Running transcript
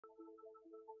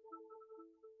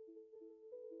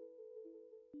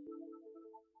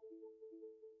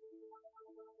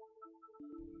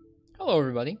Hello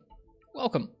everybody,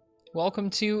 welcome. Welcome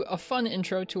to a fun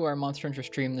intro to our Monster Hunter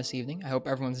stream this evening. I hope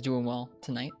everyone's doing well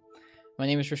tonight. My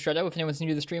name is Ristretto. If anyone's new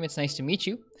to the stream, it's nice to meet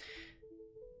you.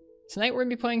 Tonight we're going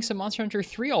to be playing some Monster Hunter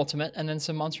 3 Ultimate and then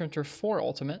some Monster Hunter 4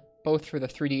 Ultimate, both for the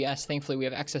 3DS. Thankfully we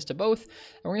have access to both.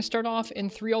 And we're going to start off in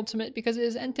 3 Ultimate because it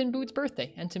is Entenboot's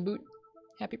birthday. Entenboot,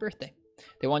 happy birthday.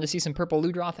 They wanted to see some purple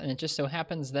Ludroth, and it just so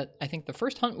happens that I think the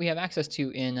first hunt we have access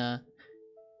to in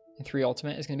 3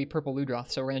 Ultimate is going to be purple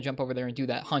Ludroth, so we're going to jump over there and do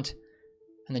that hunt,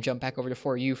 and then jump back over to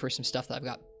 4U for some stuff that I've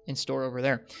got in store over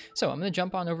there. So I'm going to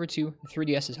jump on over to the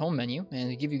 3DS's home menu,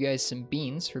 and give you guys some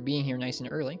beans for being here nice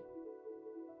and early.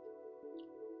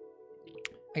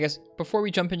 I guess before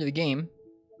we jump into the game,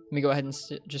 let me go ahead and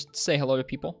just say hello to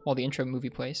people while the intro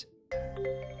movie plays.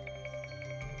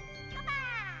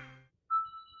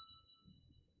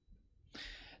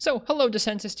 So, hello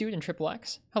Descentus Dude and Triple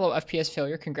X. Hello FPS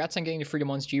Failure. Congrats on getting to Freedom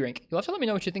 1's G rank. You'll have to let me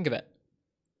know what you think of it.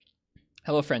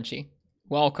 Hello Frenchie.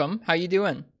 Welcome. How you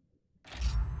doing?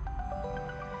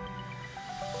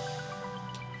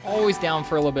 Always down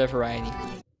for a little bit of variety.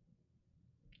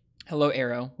 Hello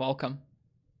Arrow. Welcome.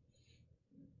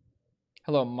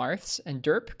 Hello Marths and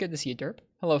Derp. Good to see you, Derp.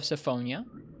 Hello Syphonia.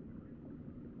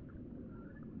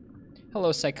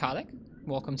 Hello Psychotic.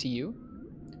 Welcome to you.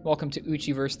 Welcome to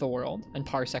Uchi vs. the World and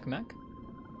Parsec Mech.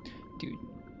 Dude,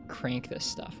 crank this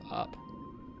stuff up.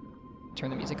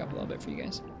 Turn the music up a little bit for you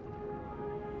guys.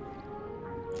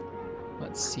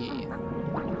 Let's see.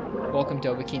 Welcome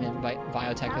Dovahkiin and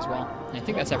Biotech as well. And I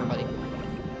think that's everybody.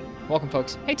 Welcome,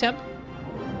 folks. Hey, Temp.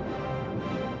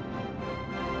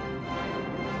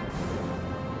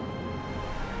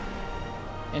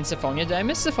 And Syphonia. Did I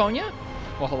miss Syphonia?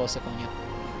 Well, hello, Syphonia.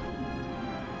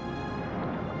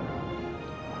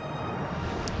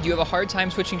 Do you have a hard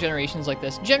time switching generations like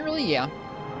this? Generally, yeah.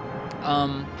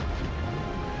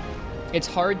 It's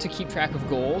hard to keep track of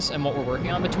goals and what we're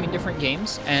working on between different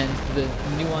games, and the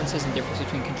nuances and difference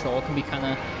between control can be kind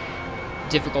of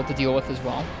difficult to deal with as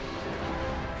well.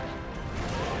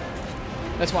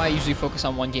 That's why I usually focus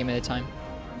on one game at a time.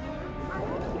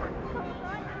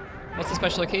 What's the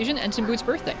special occasion? Entenboot's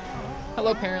birthday. Hello,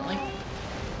 apparently.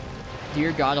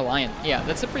 Dear God, a lion. Yeah,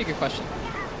 that's a pretty good question.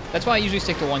 That's why I usually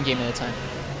stick to one game at a time.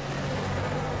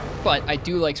 But I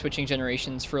do like switching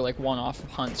generations for like one-off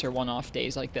hunts or one-off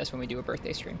days like this when we do a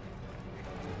birthday stream.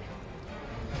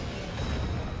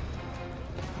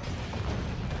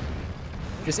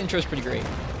 This intro is pretty great.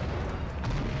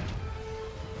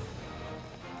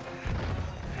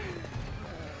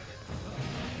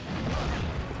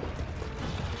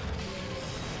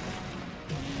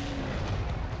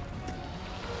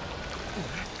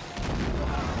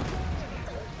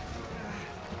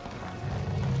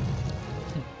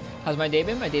 How's my day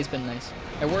been? My day's been nice.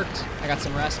 I worked, I got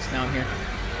some rest, now I'm here.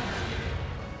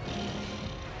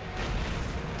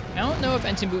 I don't know if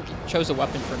Entenboot chose a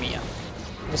weapon for me yet.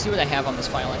 We'll see what I have on this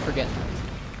file, I forget.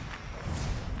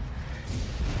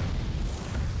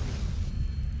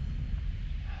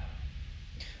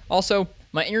 Also,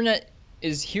 my internet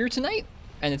is here tonight,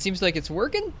 and it seems like it's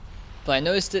working, but I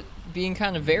noticed it being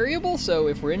kind of variable, so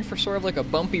if we're in for sort of like a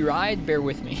bumpy ride, bear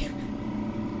with me.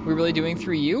 We're really doing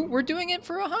 3U? We're doing it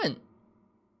for a hunt.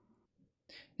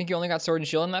 Think you only got Sword and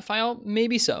Shield in that file?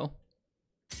 Maybe so.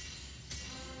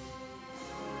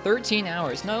 13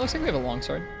 hours. No, it looks like we have a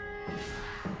Longsword.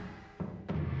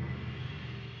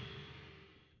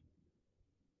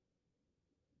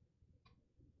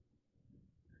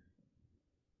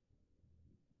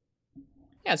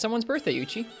 Yeah, it's someone's birthday,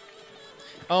 Uchi.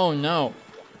 Oh no.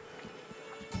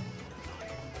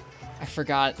 I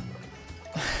forgot.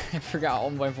 I forgot all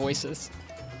my voices.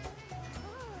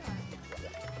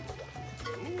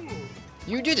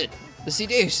 You did it! The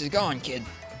Cedeus is gone, kid.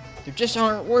 There just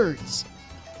aren't words.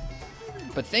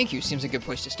 But thank you seems a good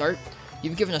place to start.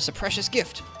 You've given us a precious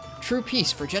gift. True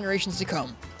peace for generations to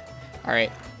come.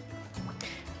 Alright.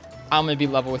 I'm gonna be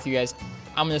level with you guys.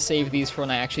 I'm gonna save these for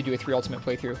when I actually do a 3 Ultimate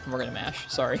playthrough, and we're gonna mash.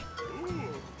 Sorry.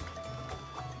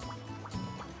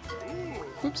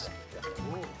 Oops.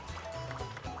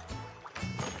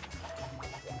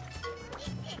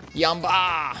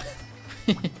 Yamba!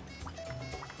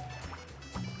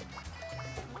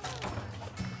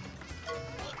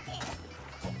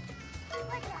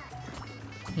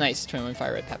 Nice, 21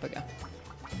 Fire Red Paprika.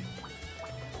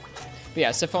 But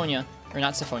yeah, Syphonia, or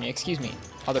not Syphonia, excuse me,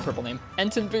 other purple name.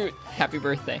 Entenboot, happy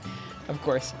birthday, of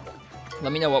course.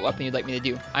 Let me know what weapon you'd like me to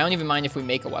do. I don't even mind if we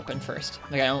make a weapon first.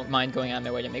 Like, I don't mind going on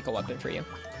my way to make a weapon for you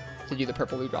to do the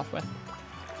purple Ludroth with.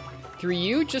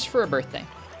 3U, just for a birthday.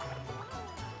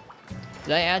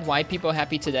 Did I add why people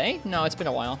happy today? No, it's been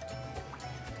a while.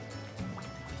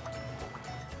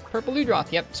 Purple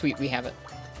Ludroth. Yep, sweet, we have it.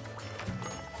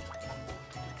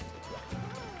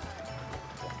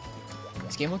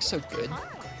 This game looks so good.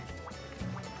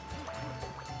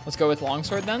 Let's go with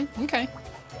Longsword then. Okay.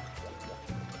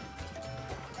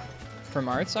 For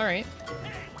Marts, alright.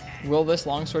 Will this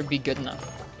Longsword be good enough?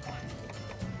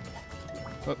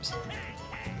 Whoops.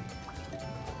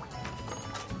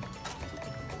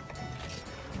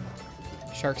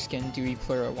 Shark Skin, Dewy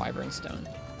Plura, Wyvern Stone.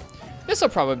 This'll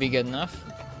probably be good enough.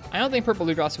 I don't think Purple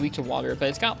Ludroth's weak to water, but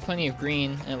it's got plenty of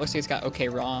green, and it looks like it's got okay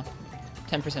raw.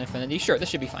 10% affinity. Sure, this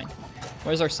should be fine.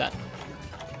 What is our set?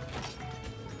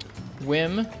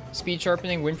 Whim, Speed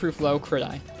Sharpening, Windproof Low, Crit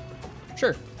Eye.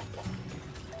 Sure.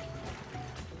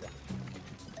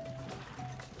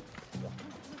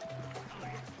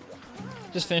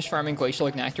 Just finished farming Glacial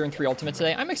Ignactor and 3 Ultimate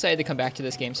today. I'm excited to come back to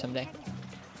this game someday.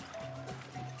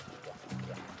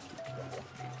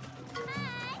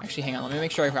 Actually, hang on. Let me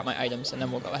make sure I've got my items, and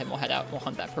then we'll go ahead and we'll head out. We'll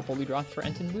hunt that Purple Ludroth for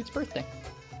Entenboot's birthday.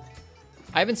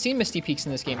 I haven't seen Misty Peaks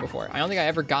in this game before. I don't think I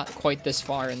ever got quite this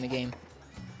far in the game.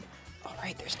 Oh,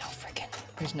 right. There's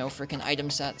no frickin' item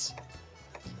sets.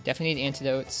 Definitely need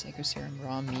antidotes, Echo Serum,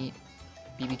 raw meat,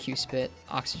 BBQ spit,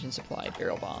 oxygen supply,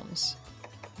 barrel bombs.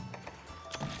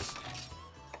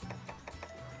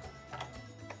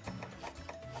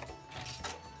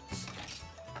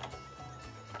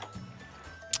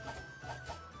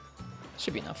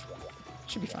 Should be enough.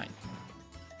 Should be fine.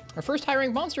 Our first high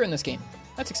rank monster in this game.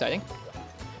 That's exciting.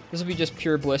 This will be just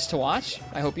pure bliss to watch.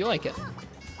 I hope you like it.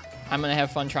 I'm gonna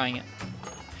have fun trying it.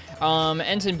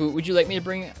 Entenboot, would you like me to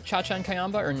bring Cha-Cha and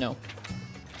Kayamba or no?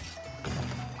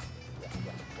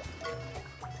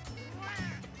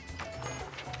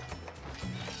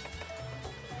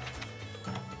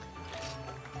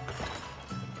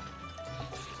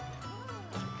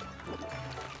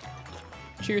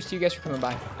 Cheers to you guys for coming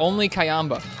by. Only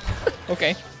Kayamba.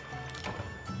 Okay.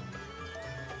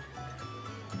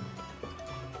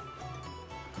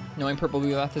 Knowing Purple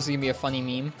Ludroth, this is gonna be a funny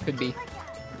meme. Could be.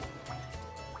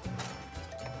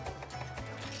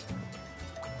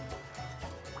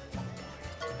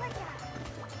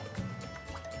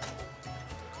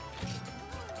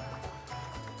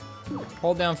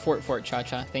 Hold down Fort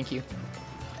Cha-Cha. Thank you.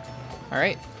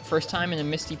 Alright. First time in the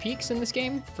Misty Peaks in this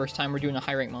game. First time we're doing a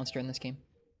high rank monster in this game.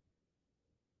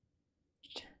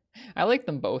 I like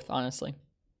them both, honestly.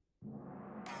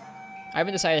 I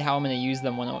haven't decided how I'm going to use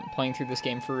them when I'm playing through this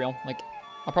game for real. Like,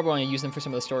 I'll probably want to use them for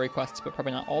some of the story quests, but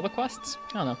probably not all the quests.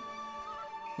 I don't know.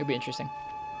 It'll be interesting.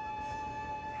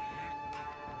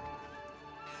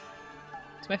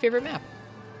 It's my favorite map.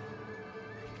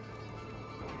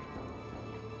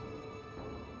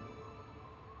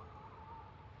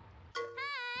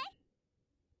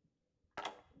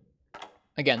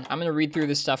 Again, I'm going to read through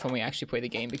this stuff when we actually play the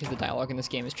game because the dialogue in this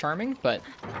game is charming, but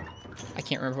I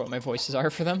can't remember what my voices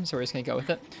are for them, so we're just going to go with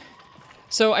it.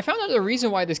 So I found out the reason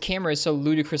why this camera is so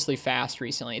ludicrously fast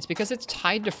recently. It's because it's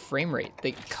tied to frame rate.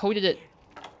 They coded it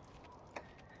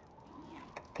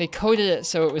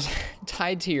so it was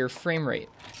tied to your frame rate.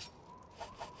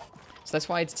 So that's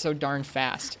why it's so darn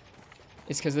fast.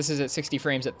 It's because this is at 60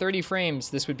 frames. At 30 frames,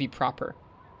 this would be proper.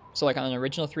 So like on an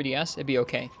original 3DS, it'd be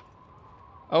okay.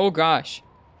 Oh gosh.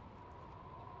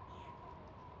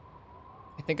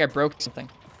 I think I broke something.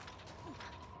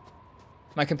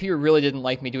 My computer really didn't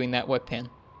like me doing that whip pan.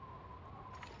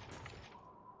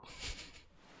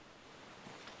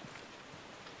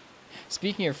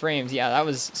 Speaking of frames, yeah, that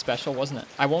was special, wasn't it?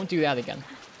 I won't do that again.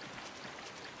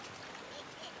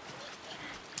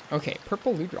 Okay,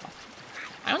 Purple Ludroth.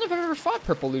 I don't know if I've ever fought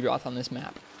Purple Ludroth on this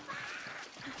map.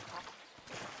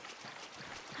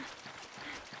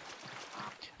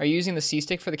 Are you using the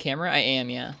C-stick for the camera? I am,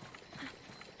 yeah.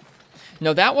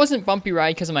 No, that wasn't bumpy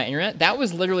ride because of my internet. That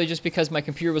was literally just because my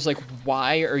computer was like,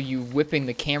 why are you whipping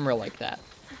the camera like that?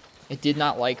 It did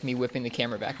not like me whipping the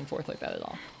camera back and forth like that at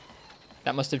all.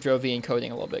 That must have drove the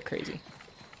encoding a little bit crazy.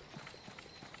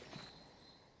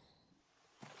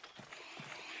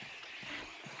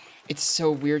 It's so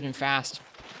weird and fast.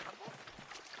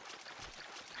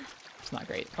 It's not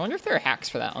great. I wonder if there are hacks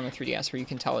for that on the 3DS where you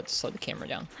can tell it to slow the camera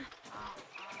down.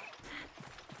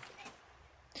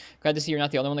 Glad to see you're not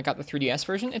the only one that got the 3DS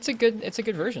version. It's a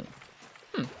good version.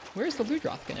 Where's the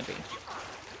Ludroth gonna be?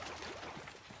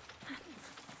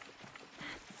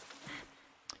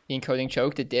 The encoding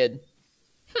choked. It did.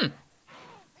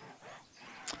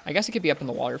 I guess it could be up in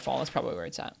the waterfall. That's probably where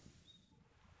it's at.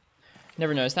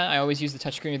 Never noticed that. I always use the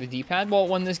touchscreen or the D-pad. Well,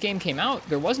 when this game came out,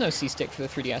 there was no C-stick for the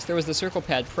 3DS. There was the Circle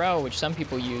Pad Pro, which some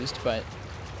people used, but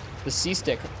the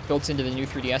C-stick built into the new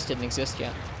 3DS didn't exist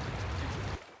yet.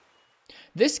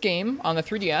 This game on the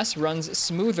 3DS runs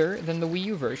smoother than the Wii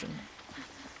U version.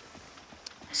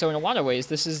 So in a lot of ways,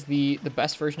 this is the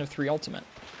best version of 3 Ultimate,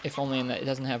 if only in that it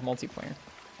doesn't have multiplayer.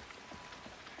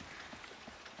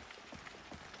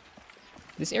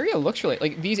 This area looks really,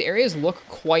 like, these areas look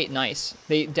quite nice.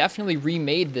 They definitely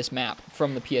remade this map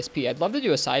from the PSP. I'd love to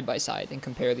do a side-by-side and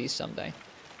compare these someday.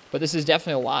 But this is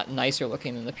definitely a lot nicer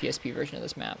looking than the PSP version of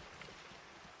this map.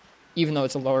 Even though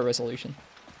it's a lower resolution.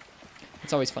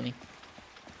 It's always funny.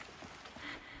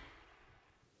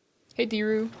 Hey,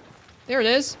 Diru. There it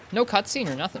is. No cutscene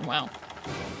or nothing. Wow.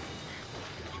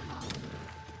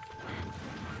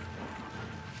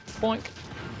 Boink.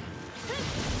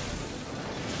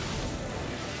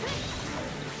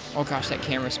 Oh gosh, that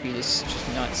camera speed is just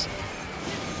nuts.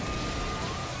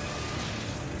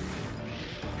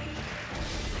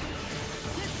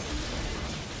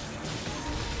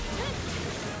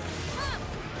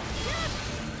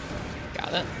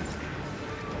 Got it.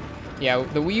 Yeah,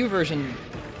 the Wii U version,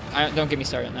 don't get me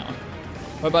started on that one.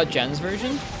 What about Jen's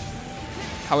version?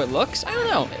 How it looks? I don't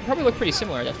know. It probably looked pretty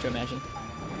similar, I'd have to imagine.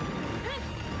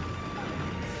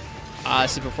 Ah,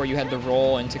 this is before you had the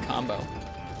roll into combo.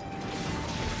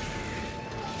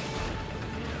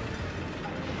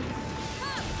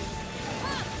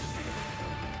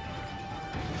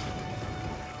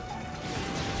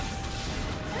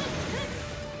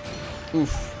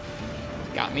 Oof.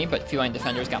 Got me, but Feline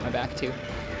Defender's got my back too.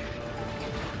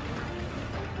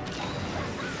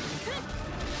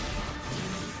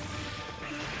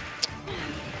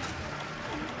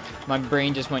 My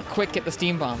brain just went, quick, get the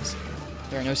steam bombs.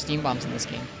 There are no steam bombs in this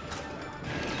game.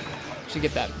 Should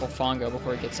get that Bofongo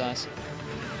before it gets us.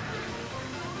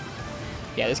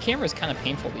 Yeah, this camera is kind of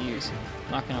painful to use.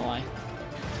 Not gonna lie.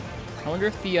 I wonder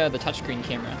if the touchscreen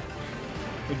camera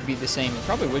would be the same. It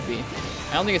probably would be.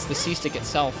 I don't think it's the C-Stick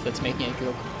itself that's making it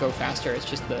go faster. It's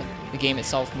just the game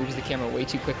itself moves the camera way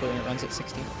too quickly when it runs at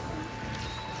 60.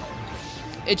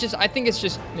 I think it's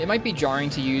just, it might be jarring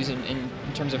to use in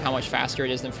terms of how much faster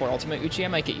it is than 4 Ultimate Uchi. I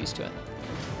might get used to it.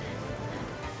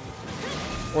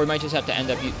 Or we might just have to end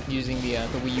up using the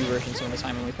Wii U version some of the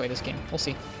time when we play this game. We'll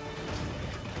see.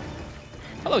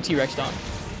 Hello, T-Rex Dog.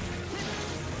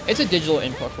 It's a digital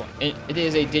input. It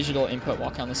is a digital input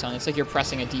while counting the sun. It's like you're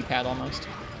pressing a D-pad almost.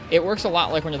 It works a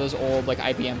lot like one of those old like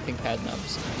IBM ThinkPad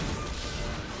nubs.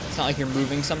 It's not like you're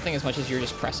moving something as much as you're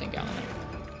just pressing down on it.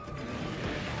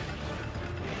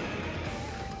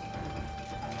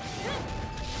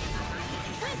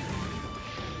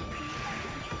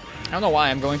 I don't know why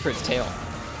I'm going for its tail.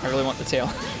 I really want the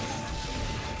tail.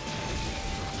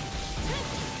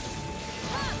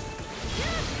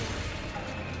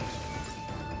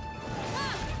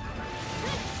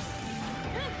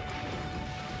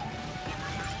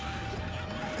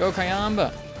 Go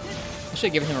Kayamba! I should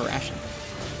have given him a ration.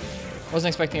 Wasn't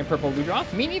expecting a purple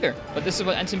Ludroth. Me neither. But this is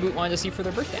what Entenboot wanted to see for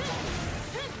their birthday.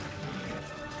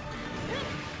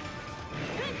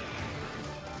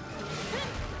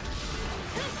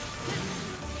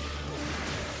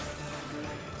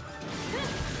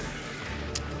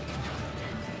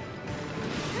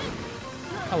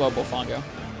 Hello, Bofongo.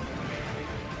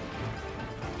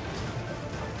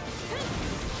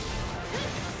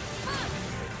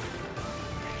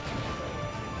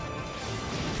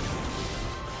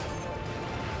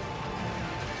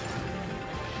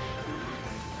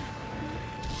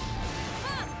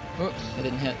 Oh, I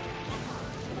didn't hit.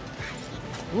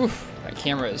 Oof, that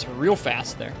camera is real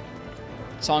fast there.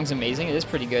 Song's amazing. It is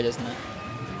pretty good, isn't it?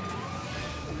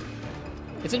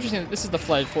 It's interesting that this is the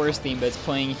Flooded Forest theme, but it's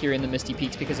playing here in the Misty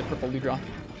Peaks because of Purple Ludroth.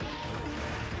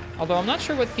 Although I'm not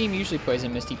sure what theme usually plays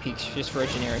in Misty Peaks, just for a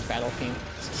generic battle theme.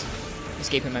 It's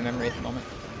escaping my memory at the moment.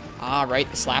 Ah, right,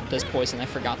 the slap does poison. I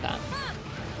forgot that.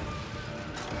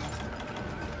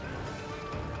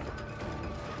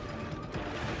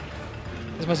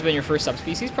 This must have been your first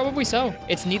subspecies? Probably so.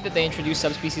 It's neat that they introduced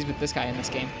subspecies with this guy in this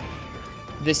game.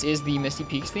 This is the Misty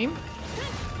Peaks theme?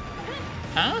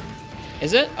 Huh?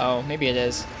 Is it? Oh, maybe it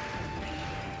is.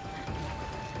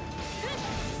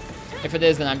 If it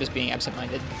is, then I'm just being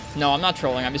absent-minded. No, I'm not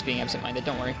trolling. I'm just being absent-minded.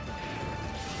 Don't worry.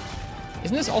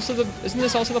 Isn't this also the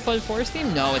Flooded Forest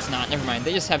theme? No, it's not. Never mind.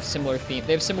 They just have similar theme.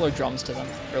 They have similar drums to them,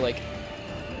 or like,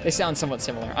 they sound somewhat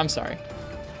similar. I'm sorry.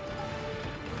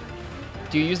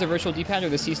 Do you use the virtual D-pad or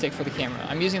the C-stick for the camera?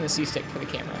 I'm using the C-stick for the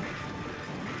camera.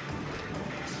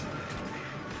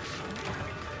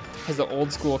 Has the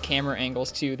old school camera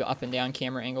angles too. The up and down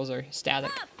camera angles are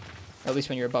static, or at least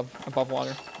when you're above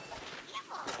water.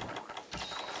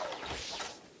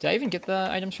 Did I even get the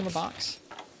items from the box?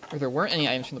 Or there weren't any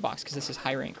items from the box because this is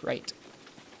high rank, right?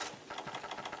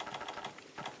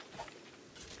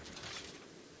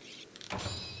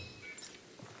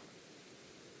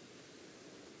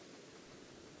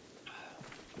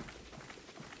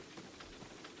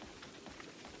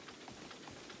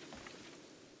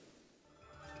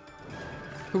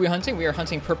 Who are we hunting? We are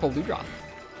hunting purple Ludroth.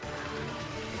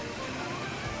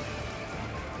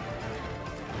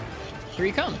 Here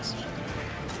he comes.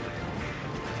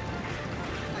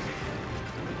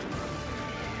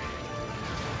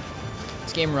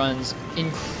 This game runs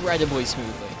incredibly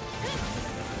smoothly.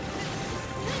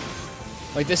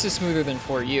 Like, this is smoother than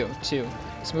 4U, too.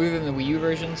 Smoother than the Wii U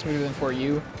version, smoother than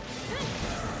 4U.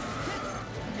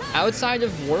 Outside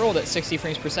of World at 60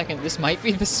 frames per second, this might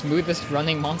be the smoothest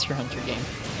running Monster Hunter game.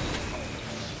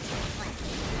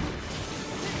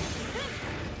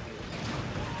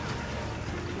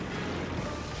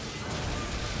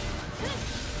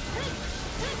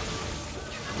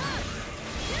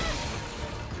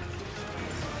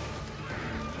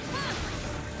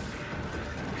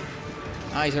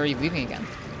 Ah, he's already leaving again.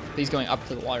 He's going up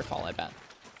to the waterfall, I bet.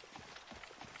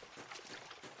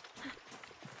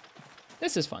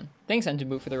 This is fun. Thanks,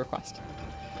 Entenboot, for the request.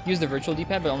 Use the virtual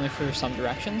D-pad, but only for some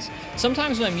directions.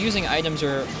 Sometimes when I'm using items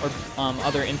or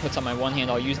other inputs on my one hand,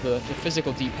 I'll use the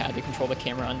physical D-pad to control the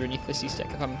camera underneath the C-stick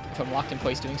if I'm locked in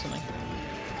place doing something.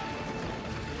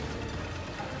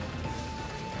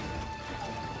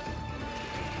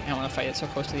 I don't want to fight it so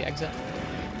close to the exit.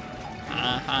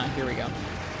 Here we go.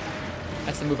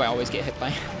 That's the move I always get hit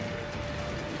by.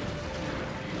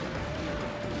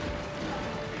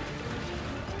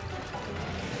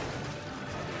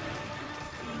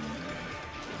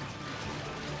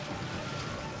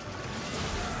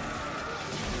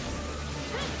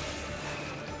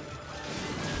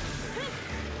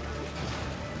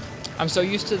 I'm so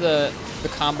used to the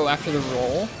combo after the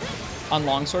roll on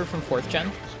Longsword from 4th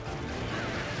gen.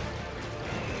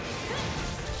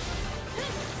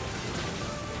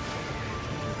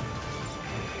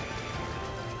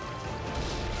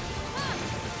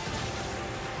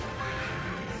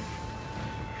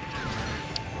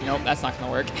 Nope, that's not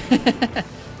gonna work. I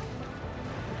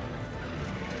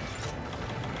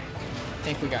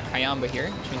think we got Kayamba here,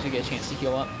 which means we get a chance to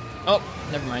heal up. Oh,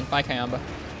 never mind. Bye, Kayamba.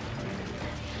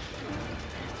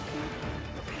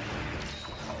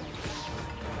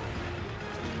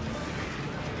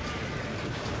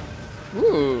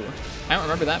 Ooh, I don't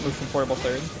remember that move from Portable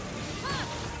Third.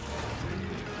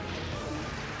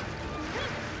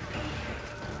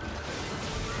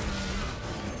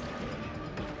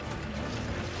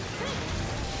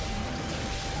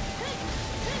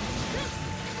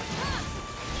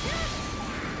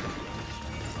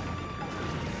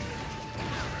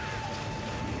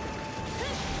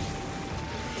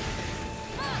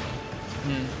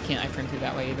 Can't iframe through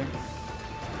that way either.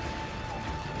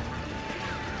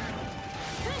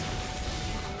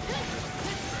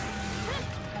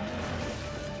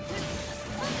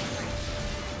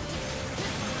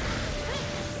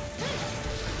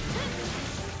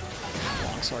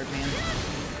 Longsword, man.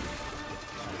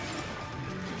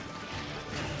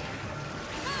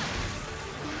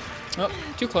 Oh,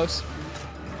 too close.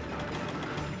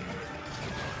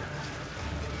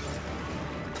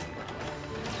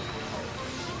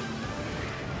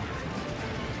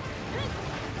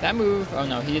 That move, oh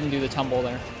no, he didn't do the tumble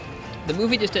there. The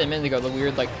move he just did a minute ago, the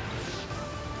weird, like,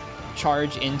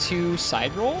 charge into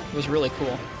side roll, was really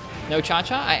cool. No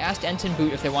Cha-Cha? I asked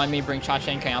Entenboot if they wanted me to bring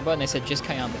Cha-Cha and Kayamba, and they said just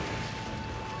Kayamba.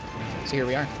 So here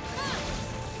we are.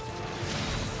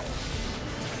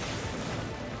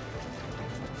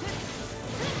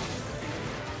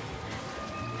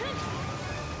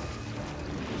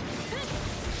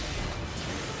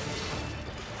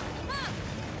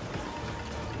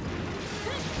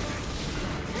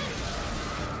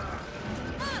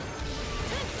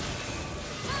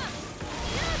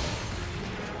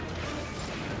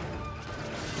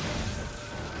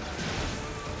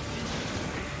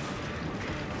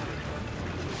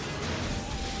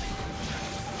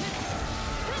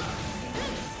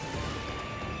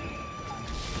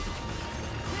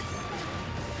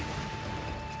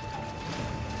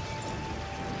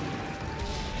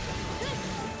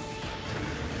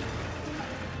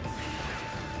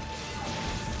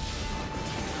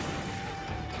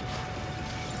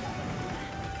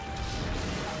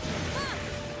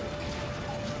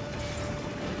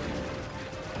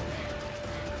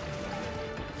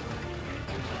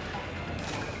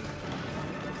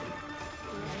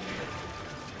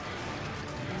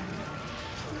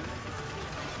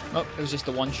 Oh, it was just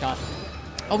the one shot.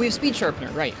 Oh, we have Speed Sharpener,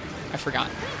 right. I forgot.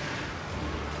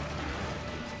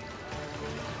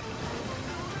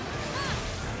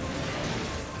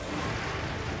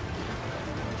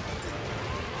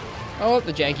 Oh,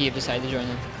 the Jaggy have decided to join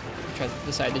in.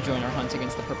 Decided to join our hunt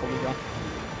against the purple Ludroth.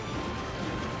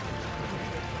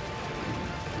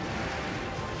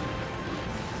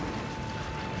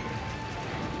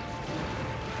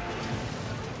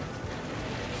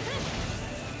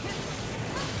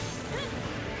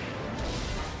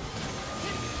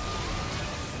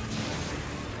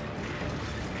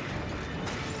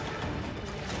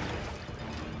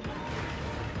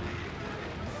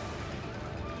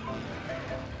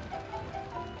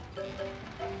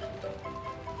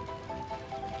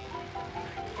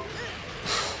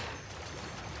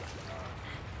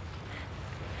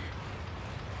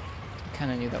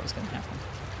 kind of knew that was going to happen.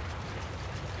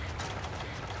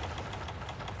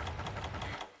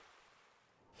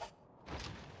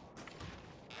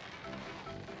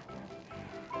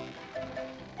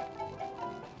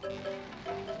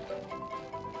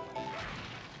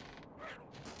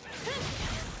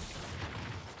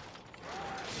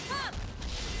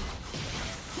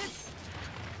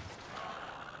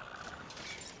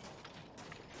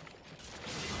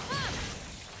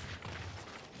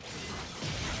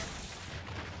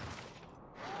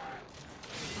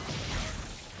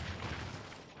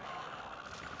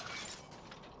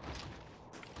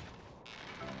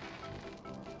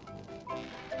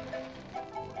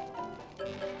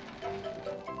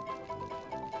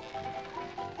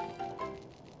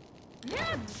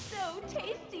 So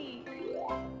tasty!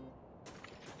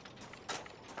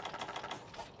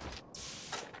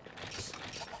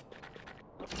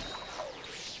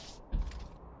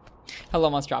 Hello,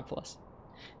 Monstropolis.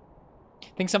 I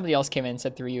think somebody else came in and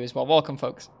said 3U as well. Welcome,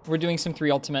 folks. We're doing some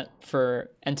 3 Ultimate for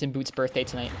Entenboot's birthday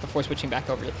tonight before switching back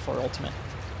over to the 4 Ultimate.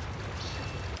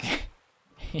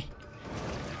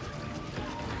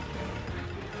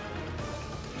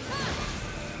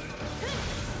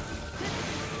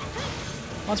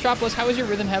 Monstropolis, how was your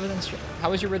Rhythm Heaven stream? How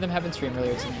was your Rhythm Heaven stream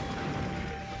earlier tonight?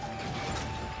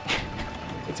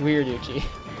 It's weird, Uchi.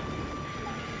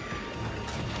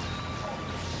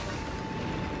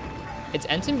 It's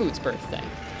Entenboot's birthday.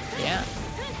 Yeah.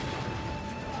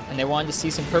 And they wanted to see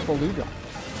some purple Ludroth.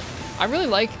 I really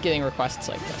like getting requests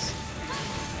like this.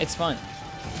 It's fun.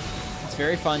 It's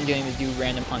very fun getting to do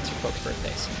random hunts for folks'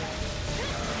 birthdays.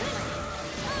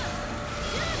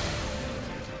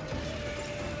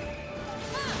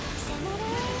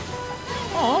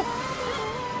 Aw,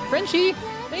 Frenchie,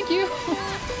 thank you.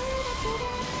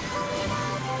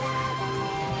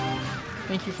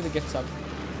 Thank you for the gift sub.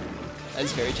 That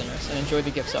is very generous. And enjoy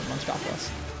the gift sub, Monstropolis.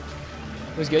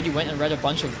 It was good. You went and read a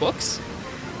bunch of books.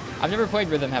 I've never played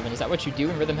Rhythm Heaven. Is that what you do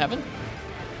in Rhythm Heaven?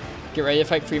 Get ready to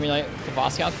fight Freemilite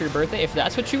Kvassioth for your birthday? If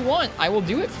that's what you want, I will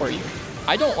do it for you.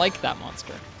 I don't like that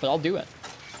monster, but I'll do it.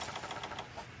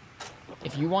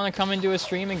 If you want to come into a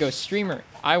stream and go, streamer,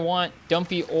 I want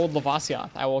dumpy old Kvassioth,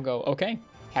 I will go, okay,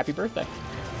 happy birthday.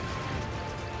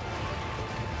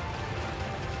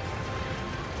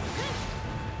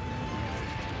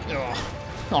 Ugh.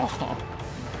 Oh.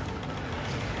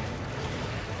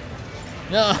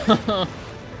 No.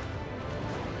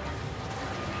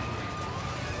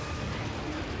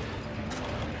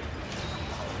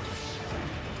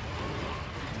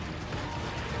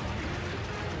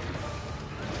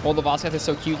 Old Kvassioth is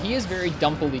so cute. He is very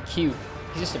dumpily cute.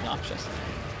 He's just obnoxious.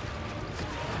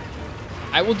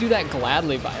 I will do that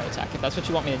gladly, Biotech, if that's what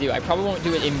you want me to do. I probably won't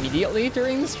do it immediately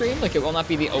during the stream. Like, it will not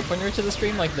be the opener to the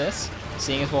stream like this,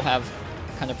 seeing as we'll have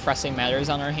kind of pressing matters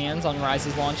on our hands on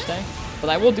Rise's launch day.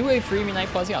 But I will do a Freemilite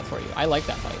Kvassioth for you. I like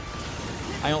that fight.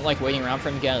 I don't like waiting around for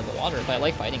him to get out of the water, but I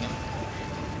like fighting him.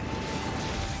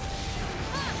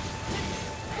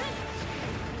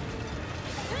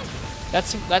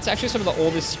 That's actually some of the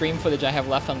oldest stream footage I have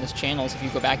left on this channel. So if you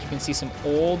go back, you can see some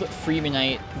old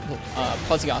Freemilite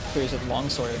Kvassioth clears with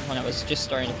Longsword when I was just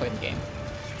starting to play the game.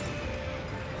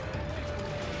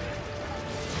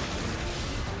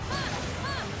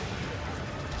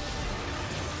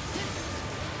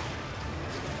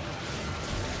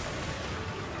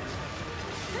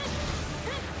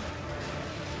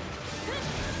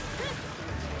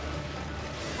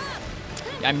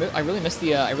 Yeah, I really missed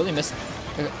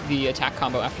the attack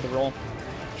combo after the roll.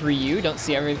 3U, don't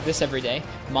see this every day.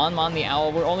 Mon the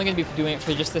Owl, we're only going to be doing it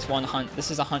for just this one hunt. This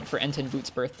is a hunt for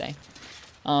Entenboot's birthday.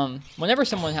 Whenever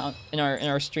someone in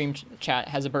our stream chat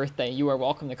has a birthday, you are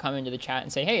welcome to come into the chat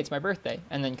and say, hey, it's my birthday,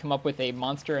 and then come up with a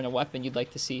monster and a weapon you'd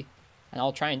like to see, and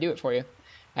I'll try and do it for you.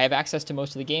 I have access to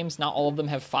most of the games. Not all of them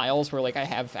have files where, like, I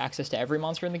have access to every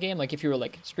monster in the game. Like, if you were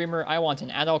like, streamer, I want an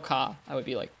Adalka, I would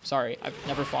be like, sorry, I've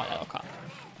never fought Adalka.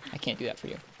 I can't do that for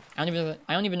you. I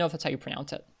don't even know if that's how you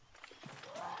pronounce it.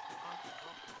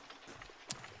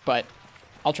 But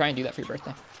I'll try and do that for your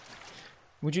birthday.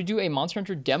 Would you do a Monster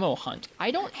Hunter demo hunt?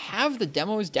 I don't have the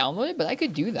demos downloaded, but I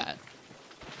could do that.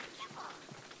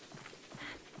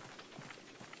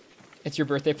 It's your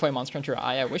birthday, play Monster Hunter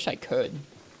I wish I could.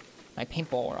 My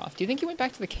paintball wore off. Do you think you went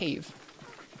back to the cave?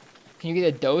 Can you get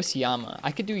a dose Yama?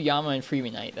 I could do Yama and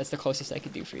Freemilite. That's the closest I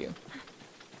could do for you.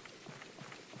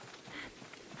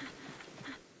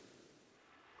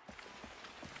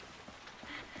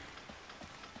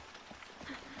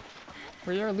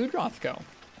 Where did our Ludroth go?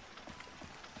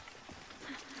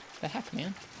 The heck,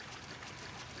 man?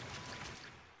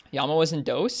 Yama was in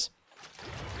Dose?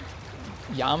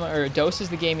 Dose is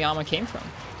the game Yama came from.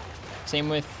 Same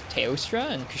with Teostra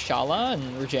and Kushala and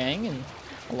Rajang and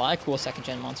a lot of cool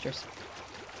second-gen monsters.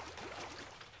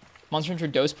 Monster Hunter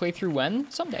Dose playthrough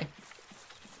when? Someday.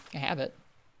 I have it.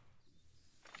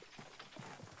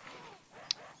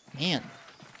 Man.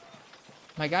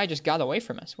 My guy just got away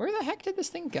from us. Where the heck did this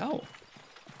thing go?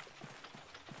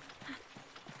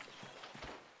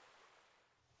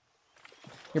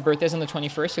 Your birthday's on the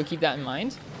 21st, so keep that in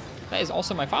mind. That is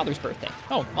also my father's birthday.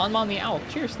 Oh, Mon the Owl.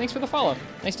 Cheers. Thanks for the follow.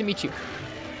 Nice to meet you.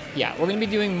 Yeah, we're going to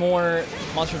be doing more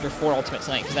Monster Hunter 4 Ultimate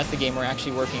tonight, because that's the game we're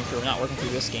actually working through. We're not working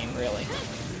through this game, really.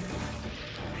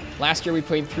 Last year we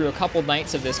played through a couple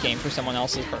nights of this game for someone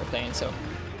else's birthday, and so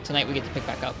tonight we get to pick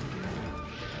back up.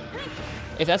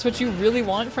 If that's what you really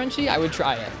want, Frenchie, I would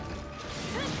try it.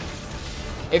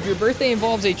 If your birthday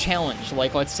involves a challenge,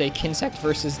 like let's say Kinsect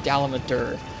versus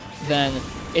Dalamadur, then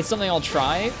it's something I'll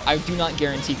try. I do not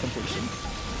guarantee completion.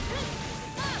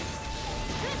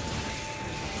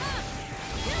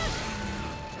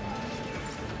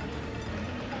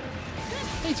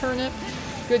 Hey Turnip,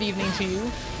 good evening to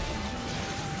you.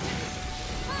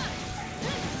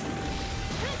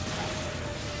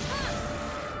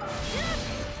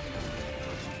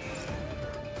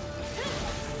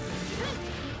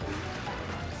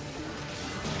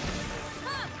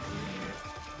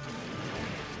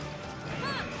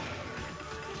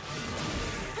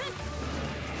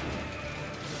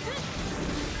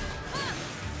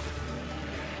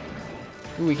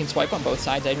 Ooh, we can swipe on both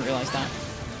sides. I didn't realize that.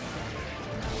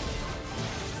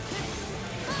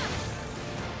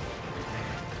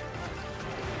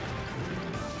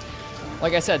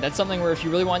 Like I said, that's something where if you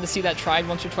really wanted to see that tried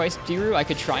once or twice, Diru, I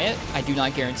could try it. I do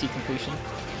not guarantee completion.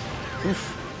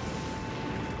 Oof.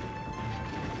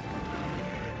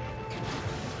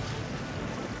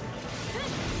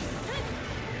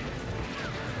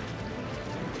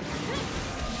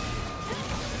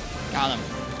 Got him.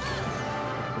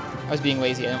 I was being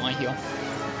lazy. I didn't want to heal.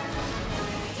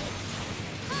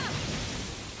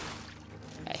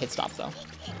 I hit stop, though.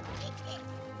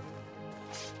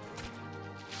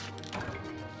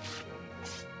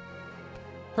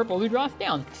 Purple Ludroth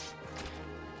down.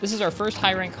 This is our first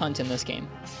high rank hunt in this game.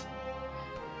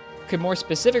 Could more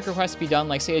specific requests be done,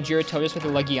 like say a Giratotus with a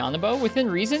Legiana bow? Within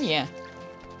reason, yeah.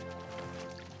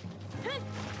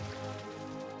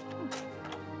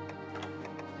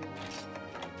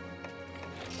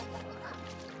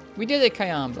 We did it,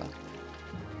 Kayamba.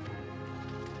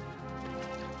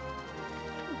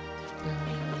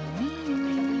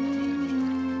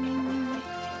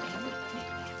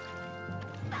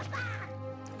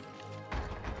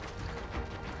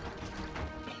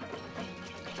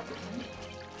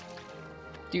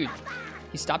 Dude,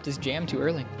 he stopped his jam too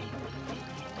early.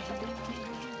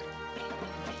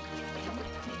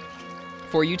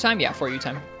 For you time? Yeah, for you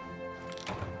time.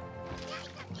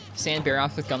 Sand bear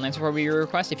off with gun lance will be your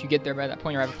request. If you get there by that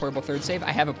point or have a portable third save,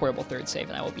 I have a portable third save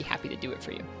and I will be happy to do it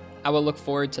for you. I will look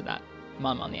forward to that.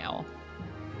 Mom on the owl.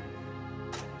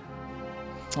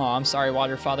 Oh, I'm sorry,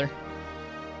 Water Father.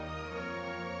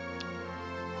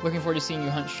 Looking forward to seeing you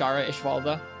hunt Shara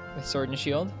Ishvalda with sword and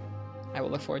shield. I will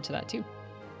look forward to that too.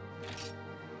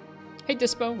 Hey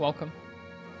Dispo, welcome.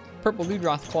 Purple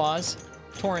Ludroth claws,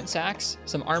 Torrent sacks,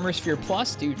 some armor sphere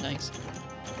plus, dude, nice.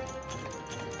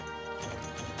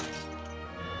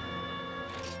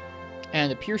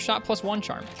 And a pure shot plus 1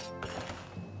 charm.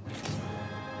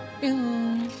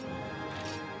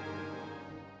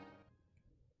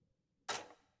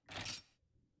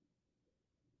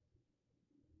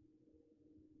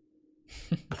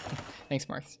 Thanks,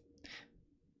 Marth.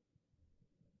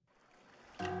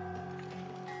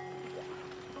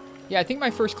 Yeah, I think my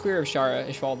first clear of Shara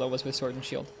Ishvalda was with Sword and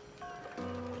Shield.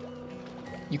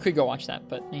 You could go watch that,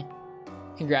 but eh.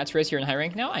 Congrats, Riz, you're in high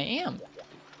rank now? I am.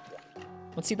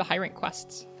 Let's see the high rank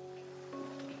quests.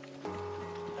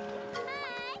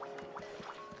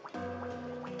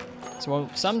 So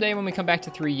someday when we come back to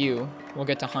 3U, we'll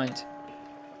get to hunt.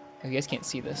 Oh, you guys can't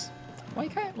see this. Why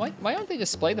don't they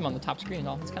display them on the top screen at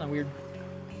all? It's kind of weird.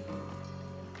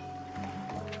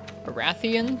 A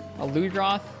Rathian, a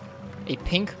Ludroth, a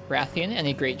pink Rathian, and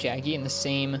a Great Jaggy in the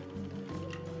same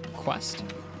quest.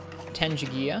 10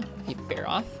 Jagia, a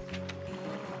Baroth,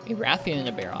 a Rathian and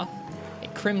a Baroth, a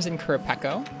Crimson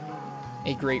Kurapeko,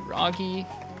 a Great Roggy,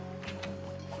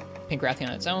 pink Rathian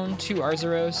on its own, 2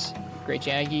 Arzuros, Great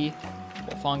Jaggy,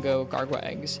 Wolfongo, Gargwa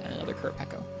Eggs, and another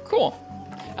Kurapeko. Cool!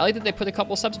 I like that they put a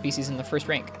couple subspecies in the first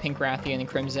rank. Pink Rathian and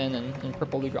Crimson and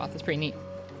Purple Ludroth. That's pretty neat.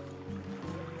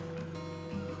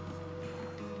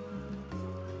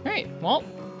 Alright, well,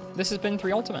 this has been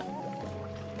 3 Ultimate.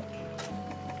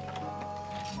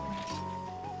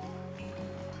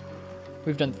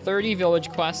 We've done 30 village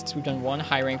quests. We've done 1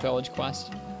 high rank village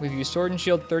quest. We've used sword and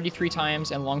shield 33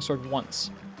 times and longsword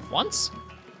once. Once?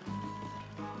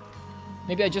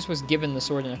 Maybe I just was given the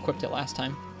sword and equipped it last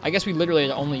time. I guess we literally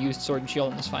had only used sword and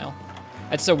shield in this file.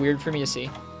 That's so weird for me to see.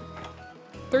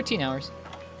 13 hours.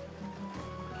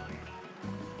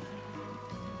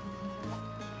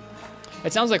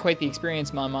 It sounds like quite the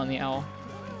experience, Mom on the Owl.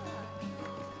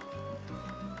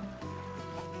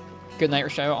 Good night,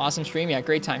 Rashayo. Awesome stream. Yeah,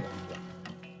 great time.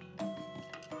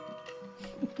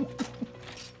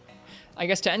 I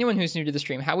guess to anyone who's new to the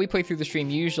stream, how we play through the stream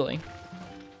usually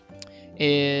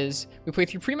is we play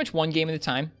through pretty much 1 game at a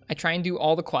time. I try and do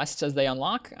all the quests as they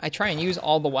unlock. I try and use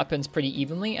all the weapons pretty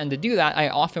evenly, and to do that, I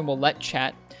often will let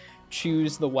chat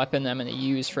choose the weapon I'm going to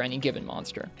use for any given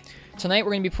monster. Tonight,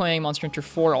 we're going to be playing Monster Hunter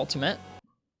 4 Ultimate.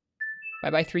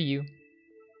 Bye-bye 3U.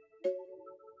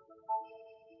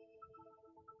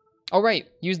 Oh, right.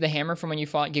 Use the hammer from when you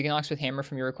fought Giganox with hammer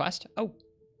from your request. Oh,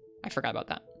 I forgot about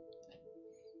that.